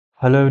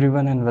Hello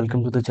everyone and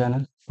welcome to the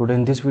channel. Today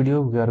in this video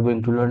we are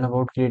going to learn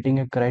about creating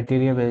a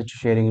criteria based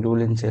sharing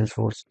rule in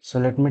Salesforce. So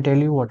let me tell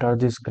you what are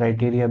these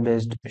criteria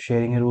based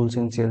sharing rules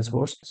in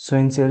Salesforce. So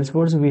in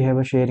Salesforce we have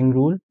a sharing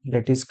rule,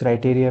 that is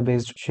criteria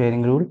based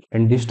sharing rule,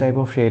 and this type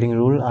of sharing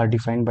rule are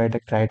defined by the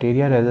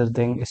criteria rather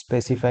than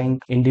specifying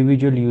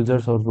individual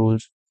users or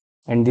rules.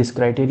 And these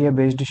criteria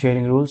based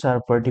sharing rules are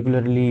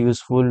particularly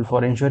useful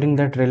for ensuring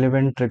that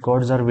relevant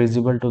records are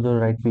visible to the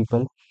right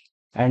people,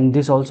 and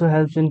this also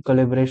helps in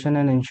collaboration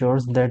and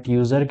ensures that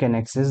user can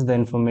access the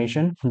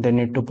information they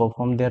need to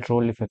perform their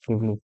role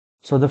effectively.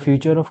 So the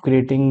future of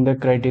creating the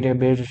criteria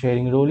based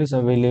sharing rule is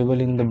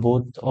available in the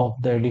both of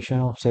the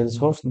edition of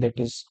Salesforce, that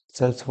is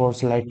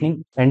Salesforce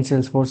Lightning and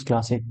Salesforce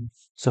Classic.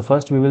 So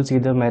first we will see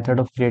the method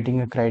of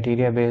creating a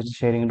criteria based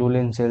sharing rule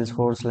in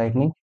Salesforce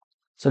Lightning.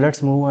 So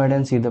let's move ahead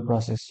and see the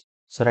process.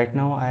 So right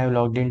now I have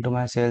logged into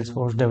my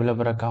Salesforce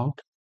developer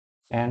account,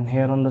 and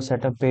here on the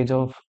setup page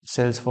of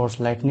Salesforce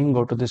Lightning,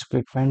 go to this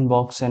quick find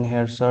box and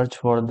here search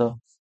for the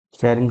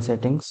sharing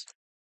settings.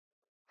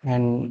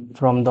 And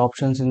from the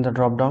options in the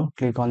drop down,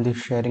 click on the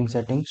sharing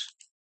settings.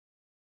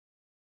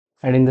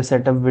 And in the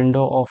setup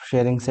window of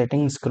sharing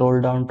settings, scroll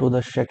down to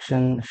the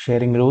section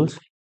sharing rules.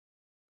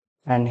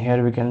 And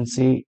here we can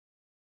see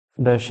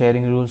the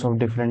sharing rules of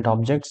different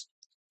objects.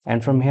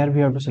 And from here,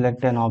 we have to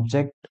select an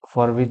object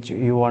for which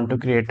you want to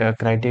create a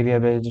criteria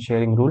based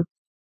sharing rule.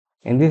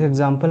 In this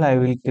example, I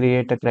will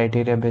create a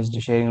criteria based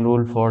sharing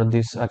rule for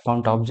this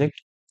account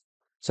object.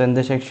 So in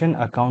the section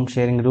account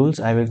sharing rules,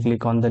 I will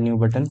click on the new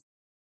button.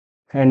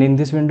 And in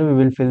this window,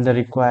 we will fill the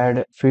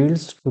required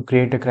fields to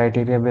create a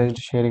criteria based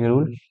sharing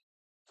rule.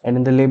 And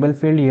in the label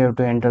field, you have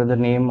to enter the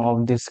name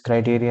of this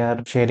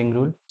criteria sharing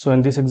rule. So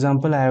in this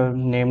example, I have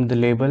named the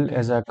label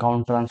as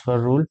account transfer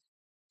rule,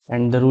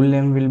 and the rule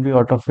name will be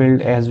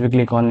auto-filled as we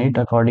click on it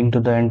according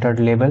to the entered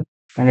label.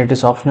 And it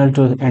is optional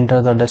to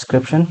enter the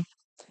description.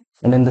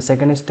 And in the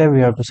second step, we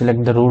have to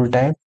select the rule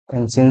type.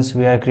 And since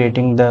we are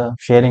creating the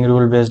sharing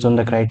rule based on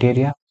the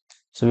criteria,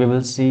 so we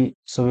will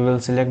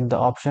select the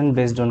option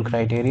based on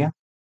criteria.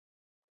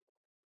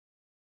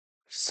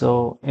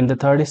 So in the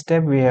third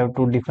step, we have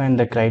to define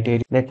the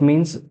criteria. That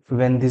means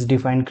when this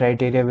defined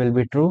criteria will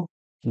be true,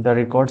 the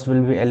records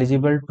will be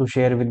eligible to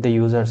share with the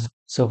users.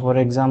 So for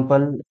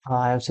example,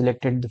 I have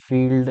selected the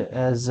field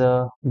as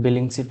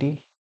billing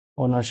city,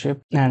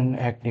 ownership, and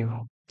active.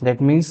 That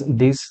means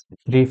these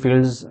three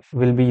fields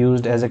will be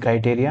used as a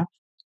criteria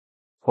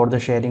for the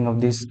sharing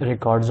of these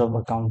records of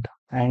account.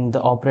 And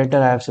the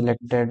operator I have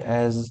selected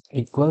as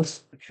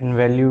equals, and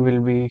value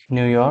will be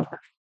New York,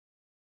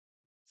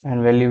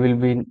 and value will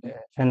be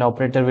and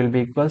operator will be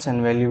equals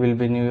and value will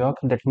be New York.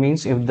 That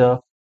means if the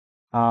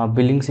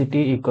billing city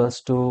equals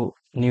to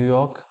New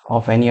York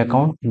of any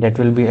account, that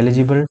will be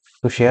eligible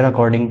to share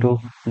according to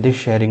this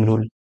sharing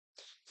rule.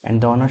 And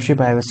the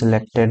ownership I have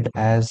selected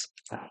as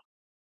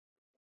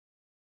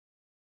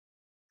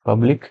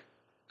public.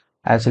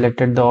 I have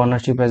selected the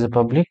ownership as a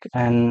public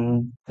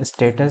and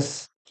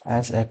status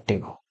as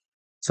active.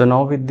 So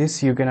now with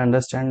this, you can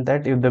understand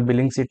that if the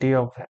billing city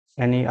of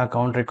any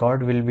account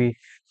record will be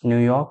New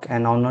York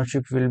and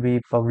ownership will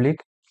be public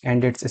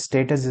and its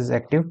status is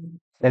active,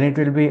 then it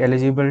will be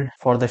eligible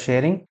for the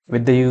sharing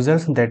with the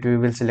users that we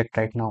will select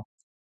right now.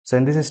 So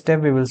in this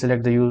step, we will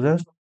select the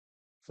users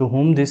to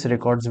whom these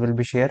records will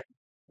be shared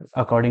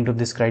according to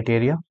this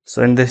criteria.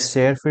 So in this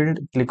share field,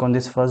 click on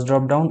this first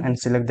drop down and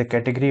select the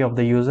category of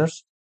the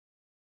users.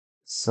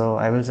 So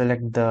I will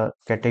select the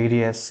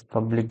category as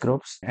public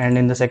groups, and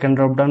in the second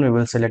drop down we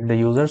will select the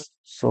users.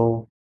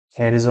 So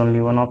here is only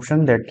one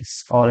option, that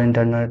is all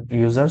internet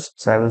users,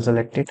 so I will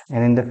select it.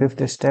 And in the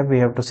fifth step we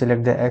have to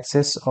select the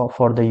access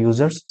for the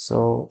users.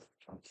 So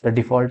the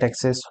default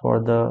access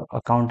for the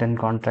account and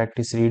contract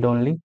is read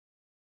only,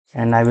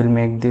 and I will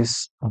make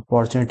this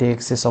opportunity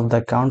access of the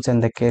accounts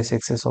and the case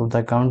access of the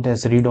account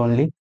as read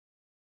only.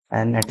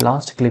 And at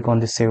last click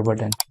on the save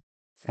button.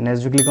 And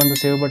as we click on the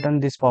save button,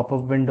 this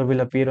pop-up window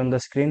will appear on the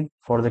screen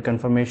for the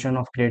confirmation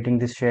of creating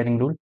this sharing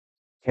rule.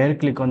 Here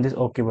click on this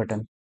OK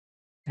button.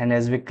 And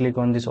as we click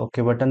on this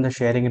OK button, the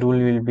sharing rule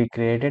will be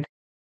created.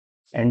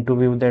 And to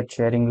view that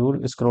sharing rule,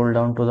 scroll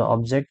down to the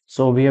object.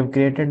 So we have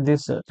created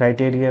this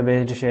criteria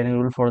based sharing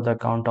rule for the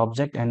account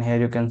object. And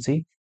here you can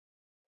see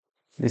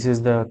this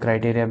is the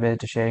criteria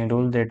based sharing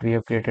rule that we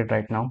have created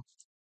right now.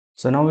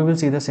 So now we will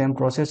see the same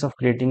process of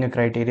creating a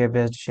criteria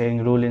based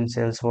sharing rule in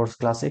Salesforce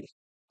Classic.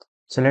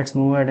 So let's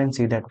move ahead and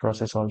see that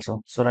process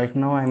also. So right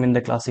now I'm in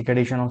the Classic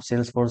edition of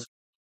Salesforce,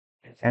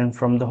 and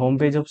from the home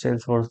page of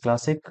Salesforce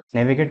Classic,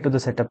 navigate to the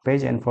setup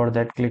page, and for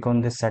that click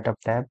on this setup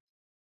tab.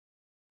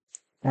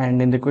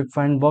 And in the quick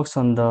find box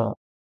on the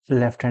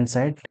left hand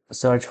side,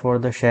 search for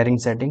the sharing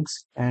settings,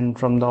 and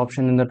from the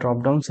option in the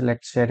drop down,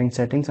 select sharing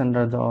settings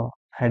under the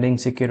heading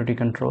security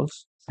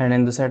controls. And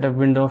in the setup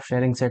window of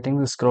sharing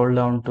settings, scroll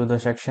down to the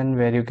section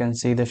where you can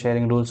see the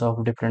sharing rules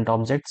of different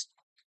objects.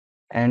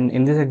 And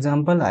in this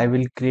example, I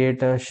will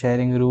create a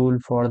sharing rule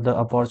for the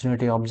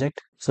opportunity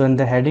object. So in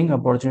the heading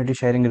opportunity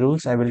sharing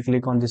rules, I will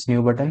click on this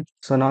new button.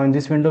 So now in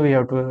this window, we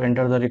have to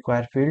enter the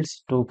required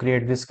fields to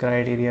create this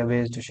criteria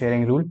based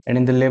sharing rule. And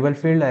in the label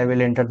field, I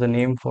will enter the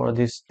name for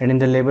this. And in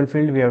the label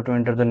field, we have to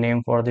enter the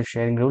name for this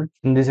sharing rule.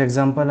 In this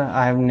example,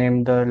 I have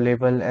named the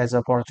label as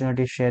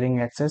opportunity sharing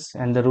access,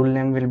 and the rule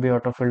name will be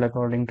autofilled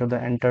according to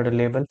the entered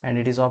label. And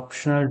it is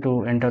optional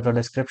to enter the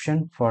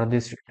description for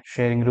this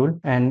sharing rule.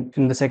 And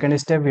in the second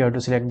step, we have to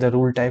select the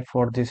rule type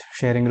for this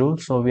sharing rule.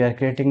 So we are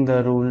creating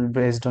the rule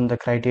based on the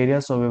criteria,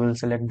 so we will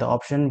select the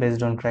option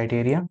based on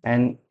criteria.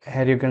 And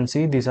here you can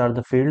see these are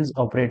the fields,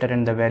 operator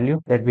and the value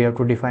that we have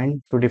to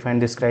define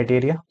this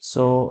criteria.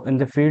 So in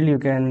the field you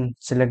can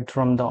select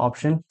from the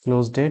option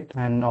close date,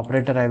 and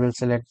operator I will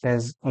select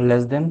as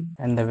less than,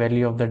 and the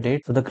value of the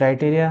date. So the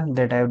criteria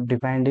that I have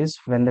defined is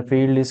when the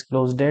field is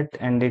close date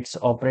and its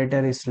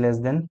operator is less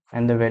than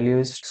and the value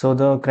is. So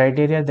the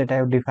criteria that I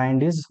have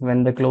defined is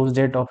when the close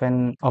date of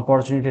an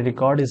opportunity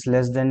record is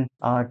less than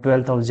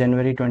 12th of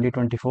January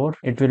 2024,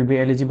 it will be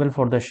eligible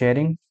for the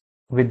sharing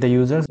with the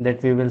users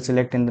that we will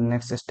select in the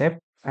next step.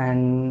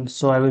 And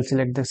so I will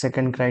select the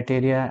second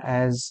criteria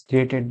as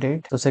created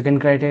date. So second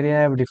criteria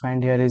I have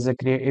defined here is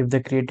if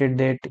the created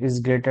date is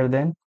greater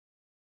than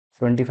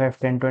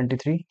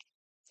 25/10/23,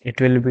 it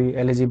will be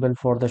eligible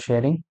for the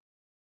sharing.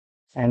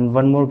 And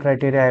one more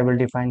criteria I will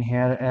define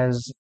here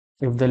as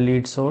if the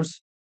lead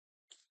source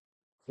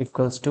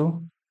equals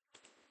to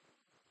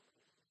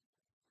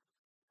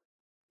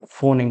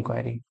phone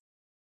inquiry.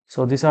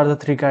 So these are the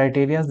three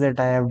criteria that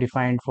I have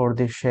defined for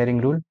this sharing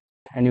rule.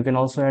 And you can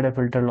also add a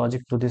filter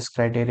logic to this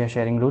criteria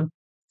sharing rule.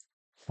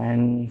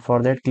 And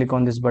for that, click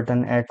on this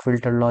button, add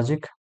filter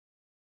logic.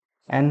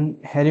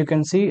 And here you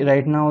can see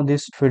right now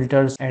this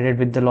filters added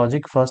with the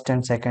logic first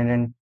and second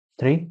and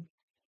three.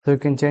 So you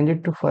can change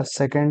it to first,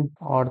 second,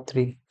 or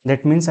three.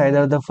 That means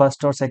either the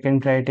first or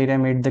second criteria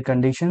meet the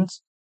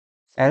conditions.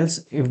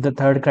 Else, if the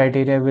third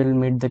criteria will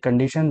meet the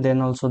condition,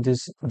 then also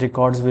these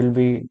records will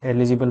be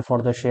eligible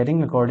for the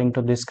sharing according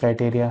to this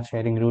criteria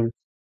sharing rule.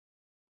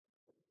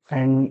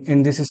 And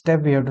in this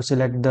step, we have to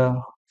select the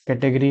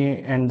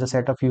category and the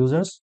set of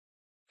users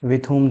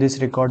with whom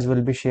these records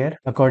will be shared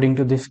according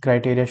to this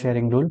criteria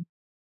sharing rule.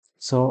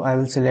 So I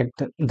will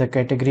select the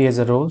category as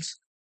a roles,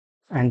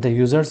 and the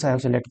users I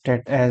have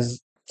selected as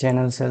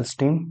channel sales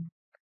team,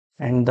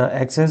 and the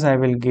access I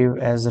will give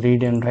as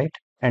read and write,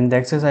 and the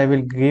access I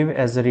will give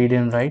as read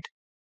and write.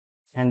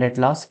 And at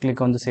last click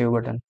on the save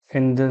button.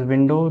 In the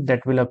window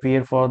that will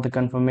appear for the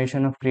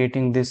confirmation of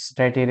creating this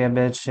criteria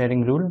based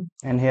sharing rule,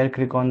 and here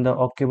click on the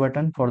OK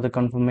button for the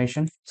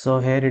confirmation. So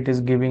here it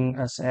is giving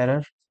us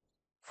error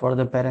for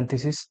the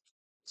parenthesis.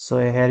 So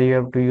here you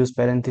have to use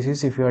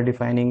parenthesis if you are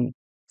defining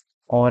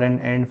or an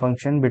AND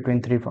function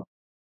between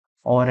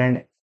or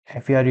and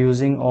if you are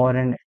using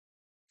or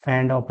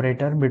and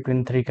operator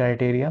between three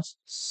criteria.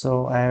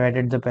 So I have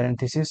added the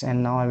parenthesis,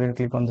 and now I will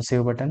click on the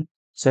save button.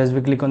 So as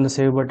we click on the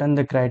save button,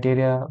 the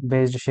criteria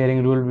based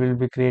sharing rule will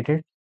be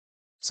created.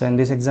 So in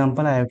this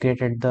example, I have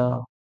created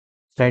the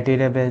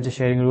criteria based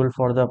sharing rule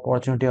for the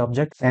opportunity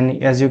object,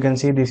 and as you can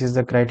see, this is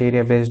the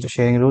criteria based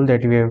sharing rule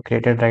that we have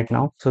created right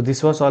now. So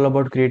this was all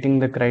about creating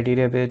the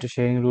criteria based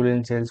sharing rule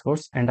in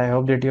Salesforce, and I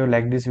hope that you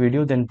liked this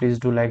video. Then please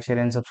do like, share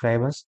and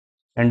subscribe us,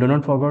 and do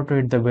not forget to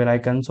hit the bell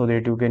icon so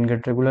that you can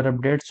get regular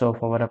updates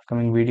of our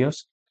upcoming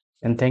videos.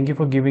 And thank you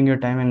for giving your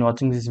time and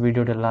watching this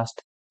video till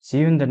last. See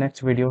you in the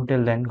next video.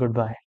 Till then,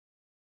 goodbye.